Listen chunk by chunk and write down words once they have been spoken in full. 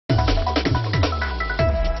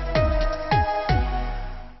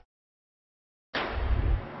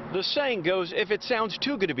The saying goes, if it sounds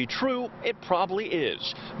too good to be true, it probably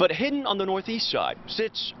is. But hidden on the northeast side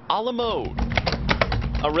sits a la mode,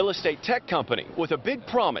 a real estate tech company with a big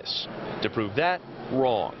promise to prove that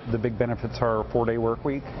wrong. The big benefits are a 4-day work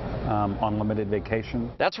week, unlimited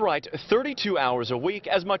vacation. That's right, 32 hours a week,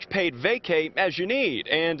 as much paid vacay as you need,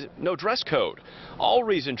 and no dress code. All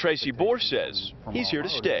reason Tracy Bohr says he's here to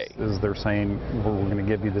stay. Is they're saying, well, we're going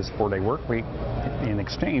to give you this 4-day work week. In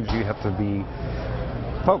exchange, you have to be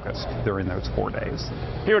focused during those 4 days.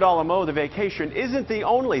 Here at Alamo, the vacation isn't the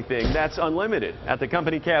only thing that's unlimited. At the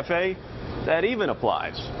company cafe, that even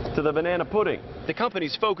applies to the banana pudding. The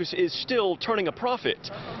company's focus is still turning a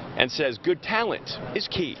profit and says good talent is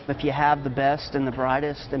key. If you have the best and the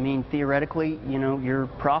brightest, I mean, theoretically, you know, your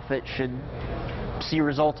profit should see a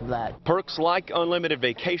result of that. Perks like unlimited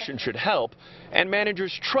vacation should help, and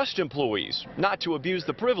managers trust employees not to abuse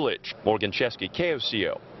the privilege. Morgan Chesky,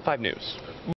 KOCO 5 News.